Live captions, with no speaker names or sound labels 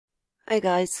Hey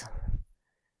guys,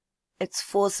 it's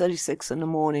 4:36 in the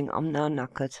morning. I'm now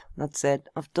knackered. That's it.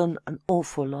 I've done an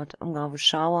awful lot. I'm gonna have a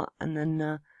shower and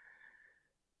then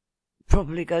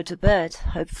probably go to bed.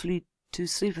 Hopefully to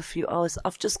sleep a few hours.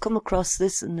 I've just come across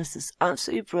this and this is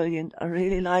absolutely brilliant. I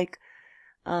really like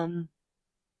her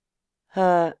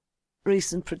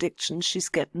recent predictions. She's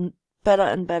getting better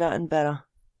and better and better.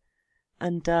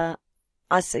 And I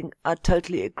think I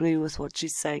totally agree with what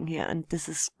she's saying here. And this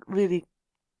is really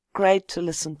great to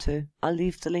listen to. I'll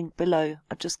leave the link below.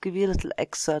 I'll just give you a little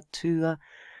excerpt to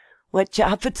whet your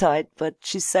appetite, but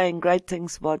she's saying great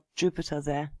things about Jupiter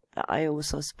there that I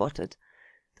also spotted.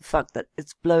 The fact that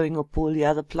it's blowing up all the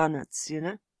other planets, you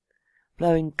know?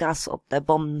 Blowing gas up their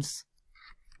bombs.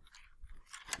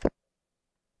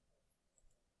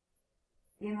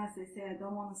 You know, as I say, I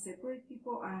don't want to separate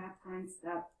people. I have friends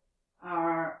that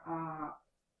are,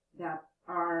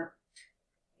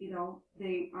 you know,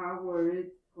 they are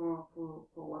worried for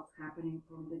what's happening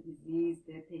from the disease.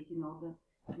 They're taking all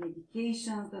the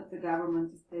medications that the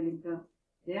government is telling them.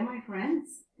 They're my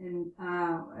friends, and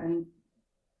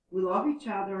we love each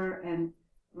other, and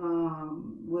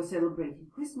we're celebrating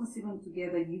Christmas even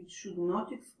together. You should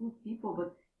not exclude people,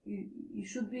 but you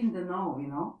should be in the know, you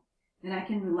know. And I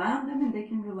can rely on them, and they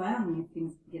can rely on me if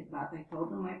things get bad. I told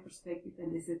them my perspective,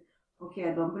 and they said, okay,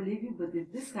 I don't believe you, but if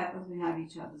this happens, we have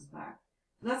each other's back.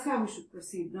 That's how we should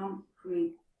proceed. Don't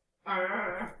create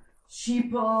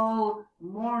sheeple,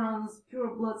 morons,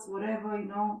 purebloods, whatever, you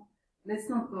know. Let's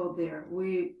not go there.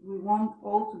 We want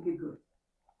all to be good.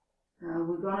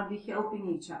 We're going to be helping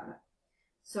each other.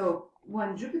 So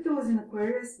when Jupiter was in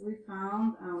Aquarius, we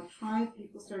found our tribe,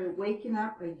 people started waking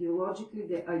up ideologically,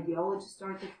 the ideology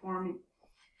started forming,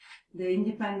 the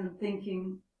independent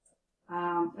thinking,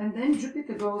 and then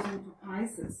Jupiter goes into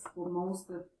Pisces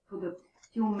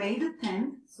till May the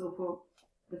 10th, so for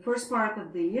the first part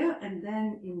of the year, and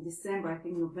then in December, I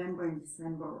think November and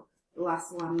December, the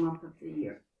last 1 month of the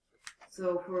year.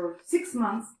 So for 6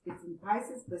 months, it's in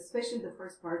Pisces, but especially the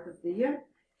first part of the year,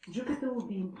 Jupiter will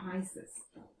be in Pisces,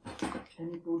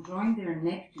 and it will join their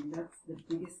Neptune. That's the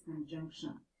biggest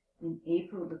conjunction in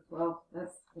April the 12th.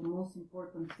 That's the most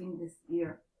important thing this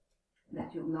year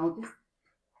that you'll notice.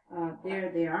 There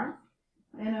they are.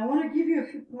 And I want to give you a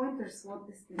few pointers what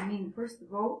this can mean. First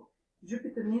of all,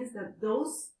 Jupiter means that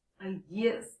those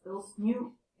ideas, those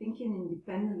new thinking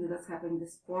independently that's happening,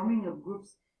 this forming of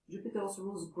groups, Jupiter also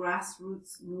rules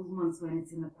grassroots movements when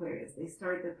it's in Aquarius. They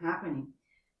started happening.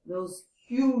 Those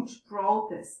huge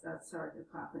protests that started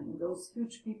happening, those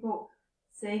huge people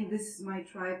saying this is my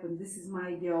tribe and this is my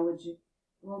ideology.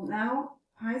 Well, now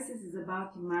Pisces is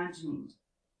about imagining.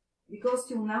 Because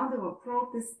till now they were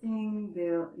protesting,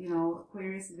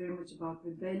 Aquarius is very much about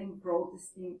rebelling,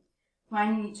 protesting,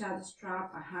 finding each other's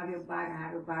trap. I have your back, I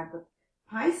have your back. But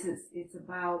Pisces, it's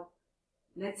about,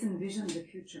 let's envision the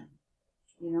future.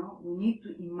 You know, we need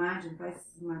to imagine,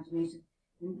 Pisces imagination,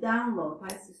 and download,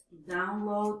 Pisces to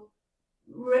download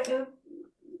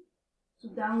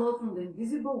from the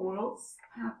invisible worlds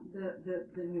the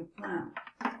new plan.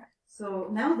 So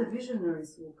now the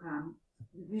visionaries will come.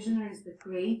 The visionaries, the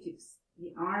creatives,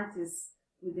 the artists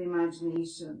with the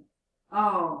imagination.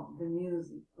 Oh, the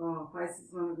music. Oh, Pisces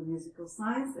is one of the musical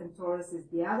signs, and Taurus is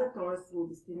the other. Taurus will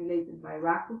be stimulated by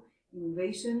Rahu,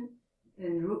 innovation,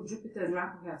 and Jupiter and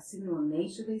Rahu have similar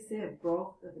nature, they say, of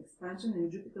growth, of expansion, and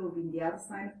Jupiter will be in the other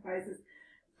sign of Pisces.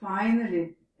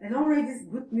 Finally, and already this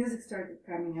good music started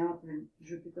coming out when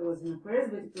Jupiter was in Aquarius,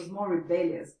 but it was more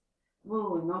rebellious.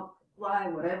 Will not fly,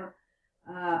 whatever.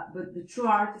 But the true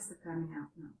artists are coming out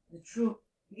now. The true.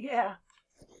 Yeah.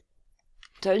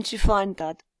 Don't you find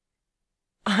that?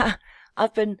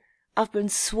 I've been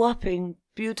swapping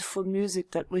beautiful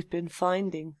music that we've been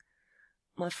finding,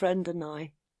 my friend and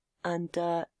I, and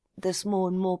there's more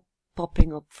and more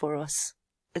popping up for us.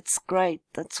 It's great.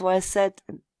 That's why I said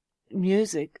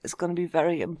music is going to be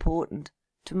very important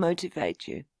to motivate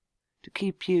you, to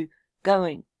keep you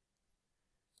going.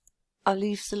 I'll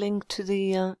leave the link to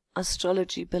the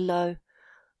astrology below.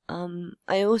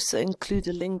 I also include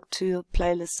a link to a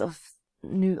playlist of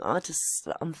new artists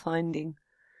that I'm finding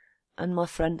and my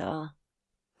friend are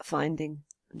finding,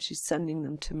 and she's sending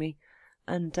them to me.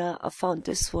 And I found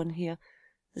this one here.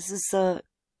 This is a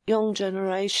young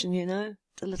generation, you know,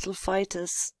 the little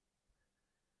fighters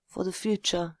for the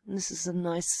future. And this is a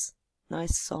nice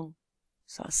song.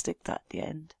 So I'll stick that at the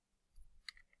end.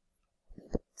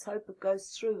 Let's hope it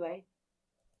goes through, eh?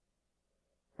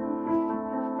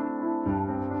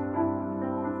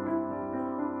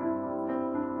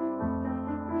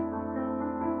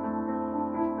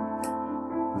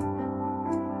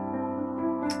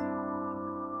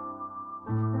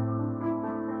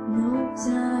 No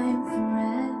time for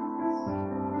rest,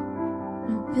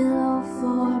 no pillow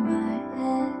for my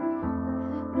head,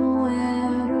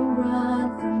 nowhere to run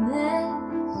from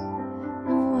this,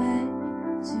 no way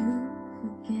to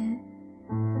forget.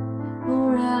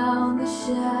 Around the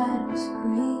shadows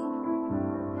creep,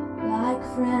 like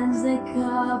friends they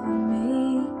cover me.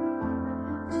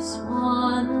 Just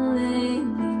wanna lay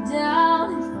me down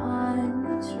and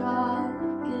finally try to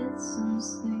get some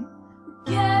sleep.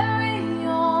 Carry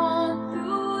on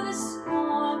through the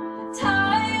storm,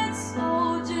 tired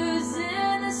soldiers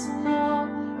in this war.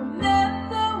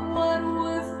 Remember what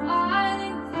we're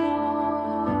fighting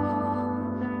for.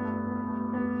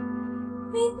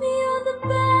 Meet me on the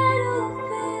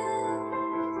battlefield,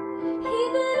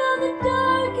 even on the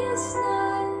darkest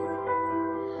night.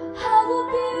 I will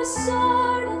be your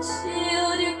sword and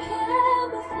shield, your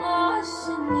camouflage,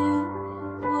 and you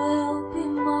will be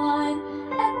mine.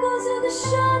 Echoes of the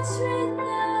shots ring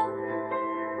out.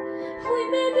 We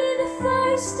may be the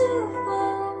first to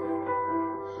fall.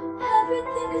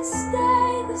 Everything could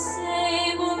stay the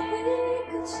same, or we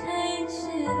could change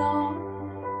it all.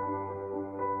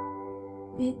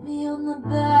 Meet me on the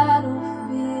battlefield.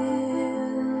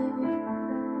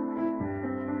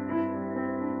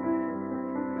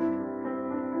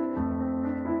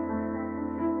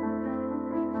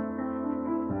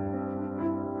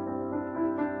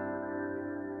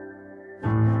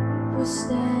 We're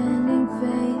standing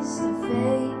face to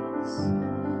face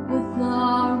with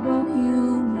our own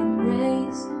human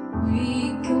race.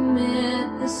 We commit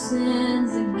the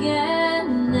sins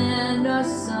again, and our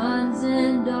sons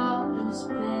and daughters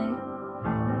pay.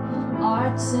 Our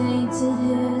tainted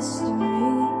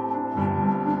history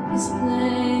is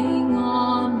playing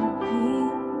on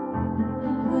repeat,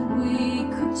 but we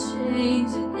could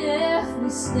change it if we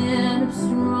stand up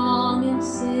strong and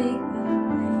take the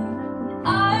lead. I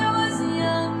was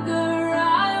younger,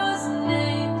 I was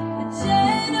late, a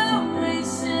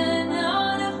generation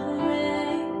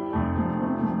unafraid.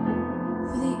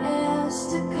 For the heirs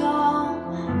to come,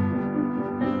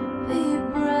 be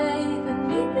brave and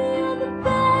meet me on the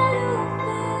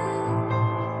battlefield.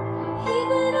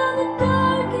 Even on the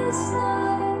darkest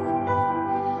night,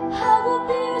 I will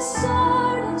be your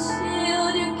sword and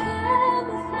shield, your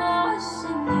camouflage,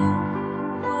 and you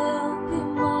will be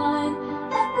mine.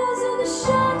 Echoes of the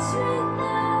shots ring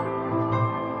out.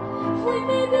 We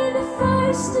may be the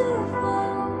first to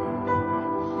fall.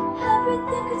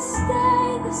 Everything could stay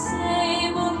the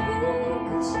same, or we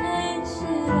could change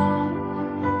it all.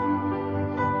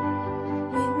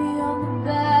 Meet me on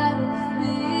the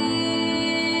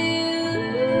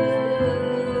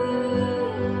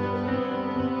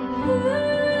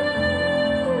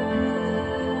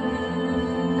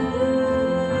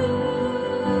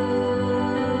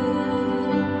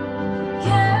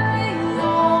Carry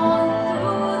on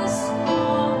through the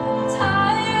storm,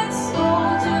 tired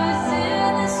soldiers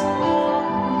in this war.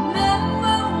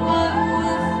 Remember what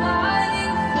we're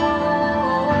fighting for.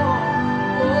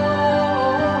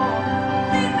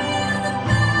 Meet me on the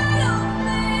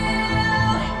battlefield,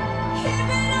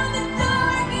 even on the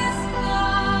darkest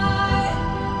night.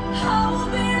 I will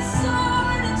be your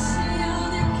sword and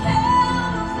shield, your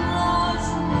camouflage,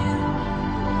 and you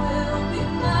will be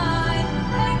mine.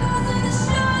 Echoes of the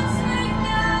shots ring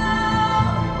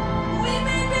out. We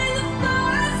may be the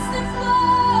first to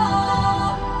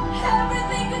fall.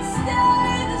 Everything could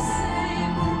stay the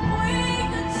same, but we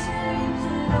could change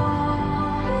it all.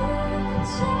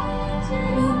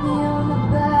 Meet me on the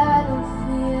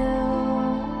battlefield.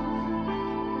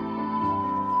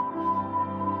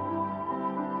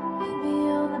 Meet me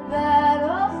on the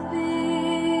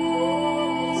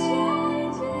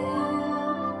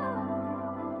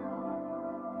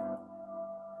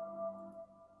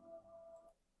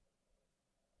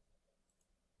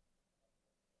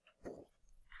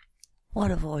What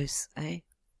a voice, eh?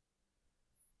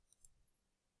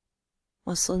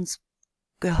 My son's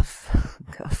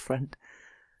girlfriend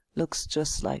looks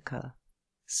just like her.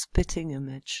 Spitting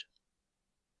image.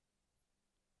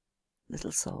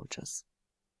 Little soldiers.